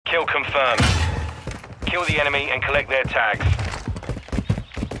kill confirmed. Kill the enemy and collect their tags.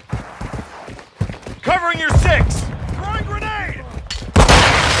 Covering your 6! Throwing grenade!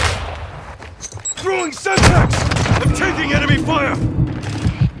 Throwing Semtex! I'm taking enemy fire!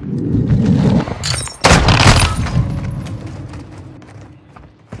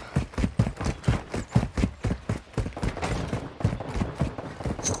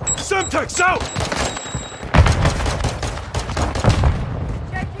 Semtex out!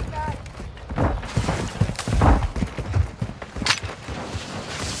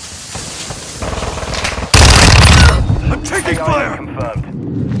 I'm taking fire! Confirmed.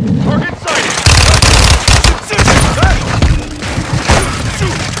 Target sighted!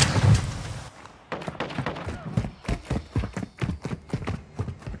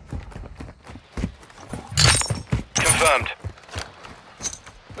 Confirmed.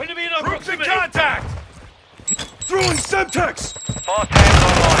 Enemy in proximity! Contact! Throwing Semtex! Fast hands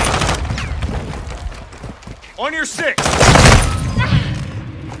online. On your 6!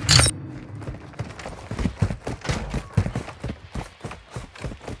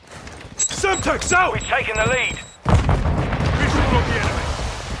 Semtex out! We've taken the lead. Visual of the enemy.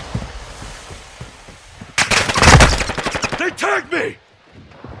 They tagged me!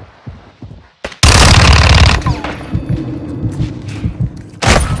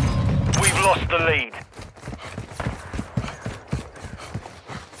 We've lost the lead.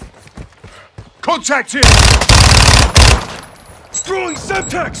 Contact here! Throwing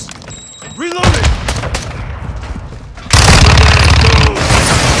Semtex! Reloading!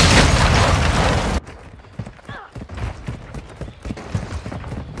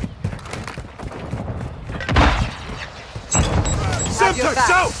 Semtex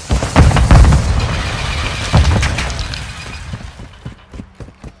out!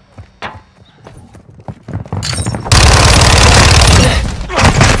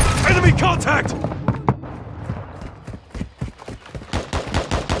 Enemy contact!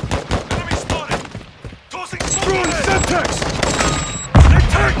 Enemy spotted! Tossing throwing Semtex! They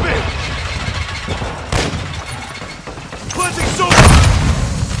tagged me! Planting soldier!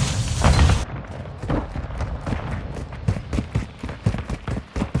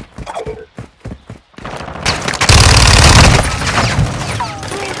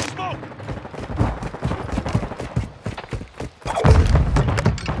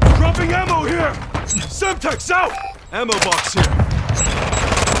 Dropping ammo here! Semtex out! Ammo box here.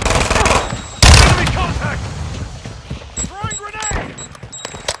 Enemy contact! Throwing grenade!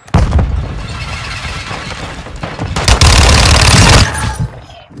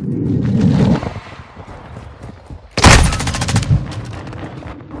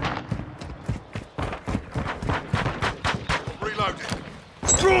 Reloading.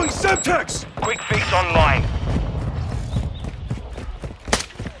 Throwing Semtex! Quick fix online.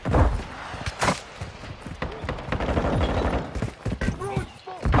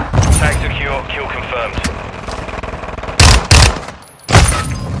 Tag secure, kill confirmed.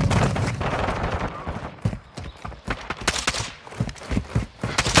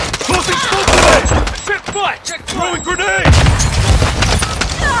 Tossing smoke grenade! Check foot! Check throwing grenade!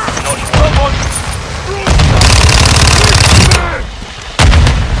 Not one.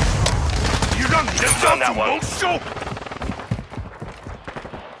 You don't get Done that one. won't show!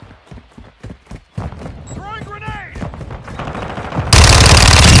 Throwing grenade!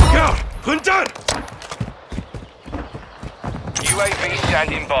 Go! Hunter! UAV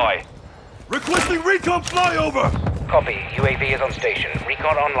standing by. Requesting recon flyover! Copy. UAV is on station.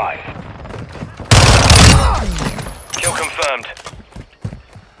 Recon online. Kill confirmed.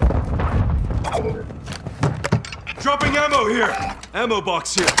 Dropping ammo here! Ammo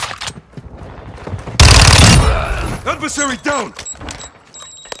box here. Adversary down!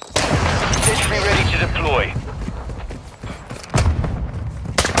 Literally ready to deploy.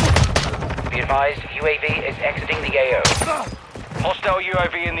 Be advised, UAV is exiting the AO. Hostile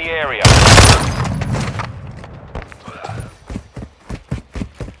UAV in the area.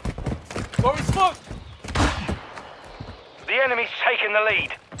 Throwing smoke! The enemy's taken the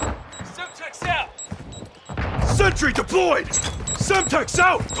lead. Semtex out! Sentry deployed! Semtex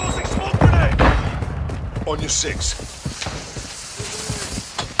out! Tossing smoke grenade! On your 6.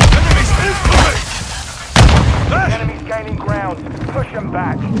 Enemies incoming! The enemy's gaining ground. Push them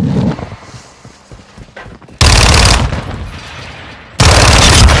back.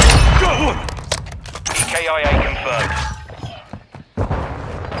 Got one! KIA confirmed.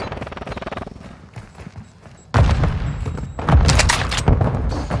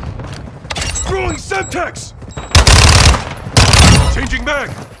 Throwing Semtex! Changing mag!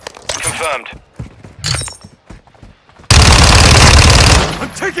 Confirmed. I'm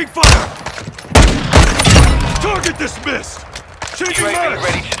taking fire! Target dismissed! Changing UAV mags!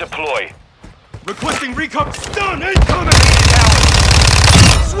 ready to deploy. Requesting recon. Stun incoming!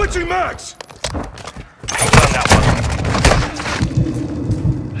 Switching mags! Confirm that one.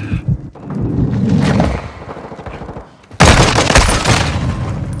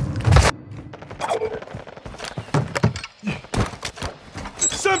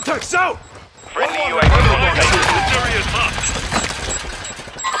 Semtex out! Friendly UAV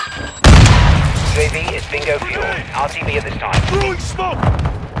UAV is bingo fuel. RTV at this time. Throwing smoke!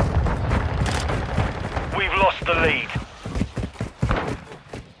 We've lost the lead.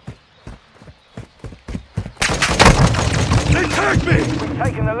 They tagged me! We've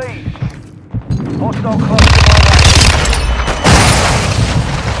taken the lead. Hostile close to my right.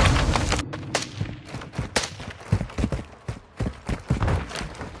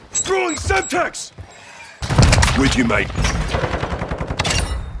 Throwing Semtex! With you, mate.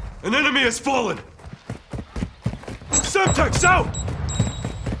 An enemy has fallen! Semtex out!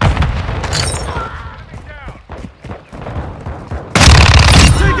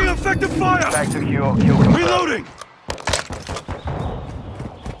 Taking effective fire! Tag secure. Kill confirmed. Reloading!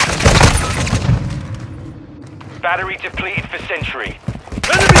 Battery depleted for sentry.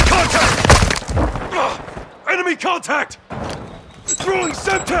 Enemy contact! Enemy contact! Throwing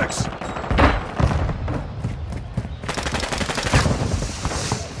Semtex!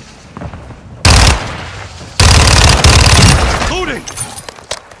 Loading!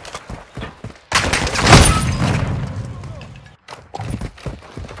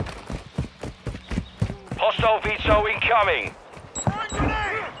 Hostile VTOL incoming.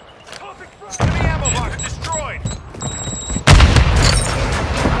 Enemy ammo box destroyed!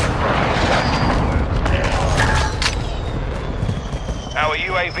 Our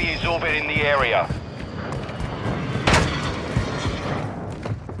UAV is orbiting the area.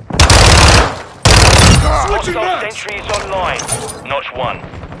 Switching Hostile mags! sentry is online. Notch 1.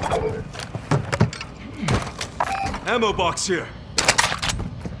 Ammo box here.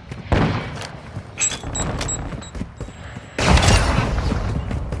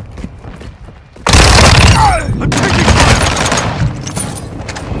 I'm taking fire!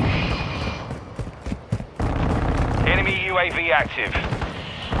 Enemy UAV active.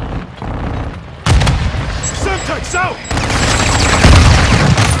 Semtex out!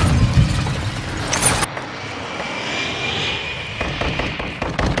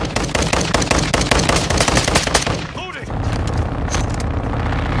 Loading!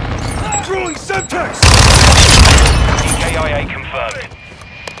 Throwing Semtex! EKIA confirmed.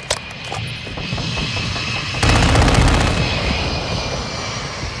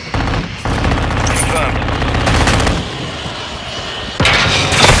 Confirmed.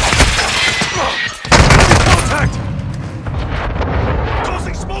 Contact!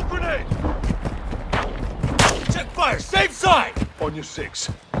 Tossing smoke grenade! Check fire, safe side! On your 6.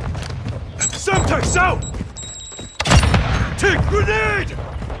 Semtex out! Take grenade!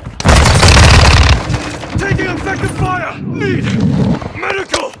 Taking effective fire! Need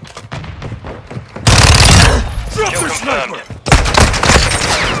medical! Drop Kill their confirmed. sniper!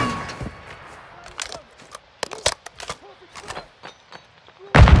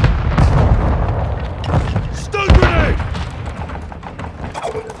 Stun grenade!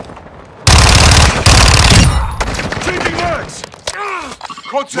 Changing mags!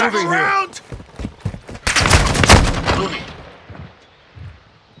 Contact Moving here. round! Moving.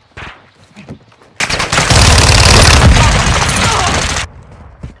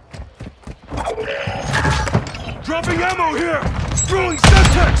 Dropping ammo here! Throwing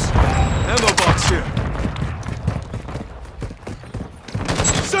Semtex! Ammo box here.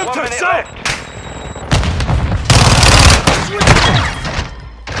 1 Semtex minute out! left.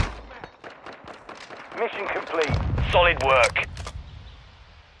 Mission complete. Solid work.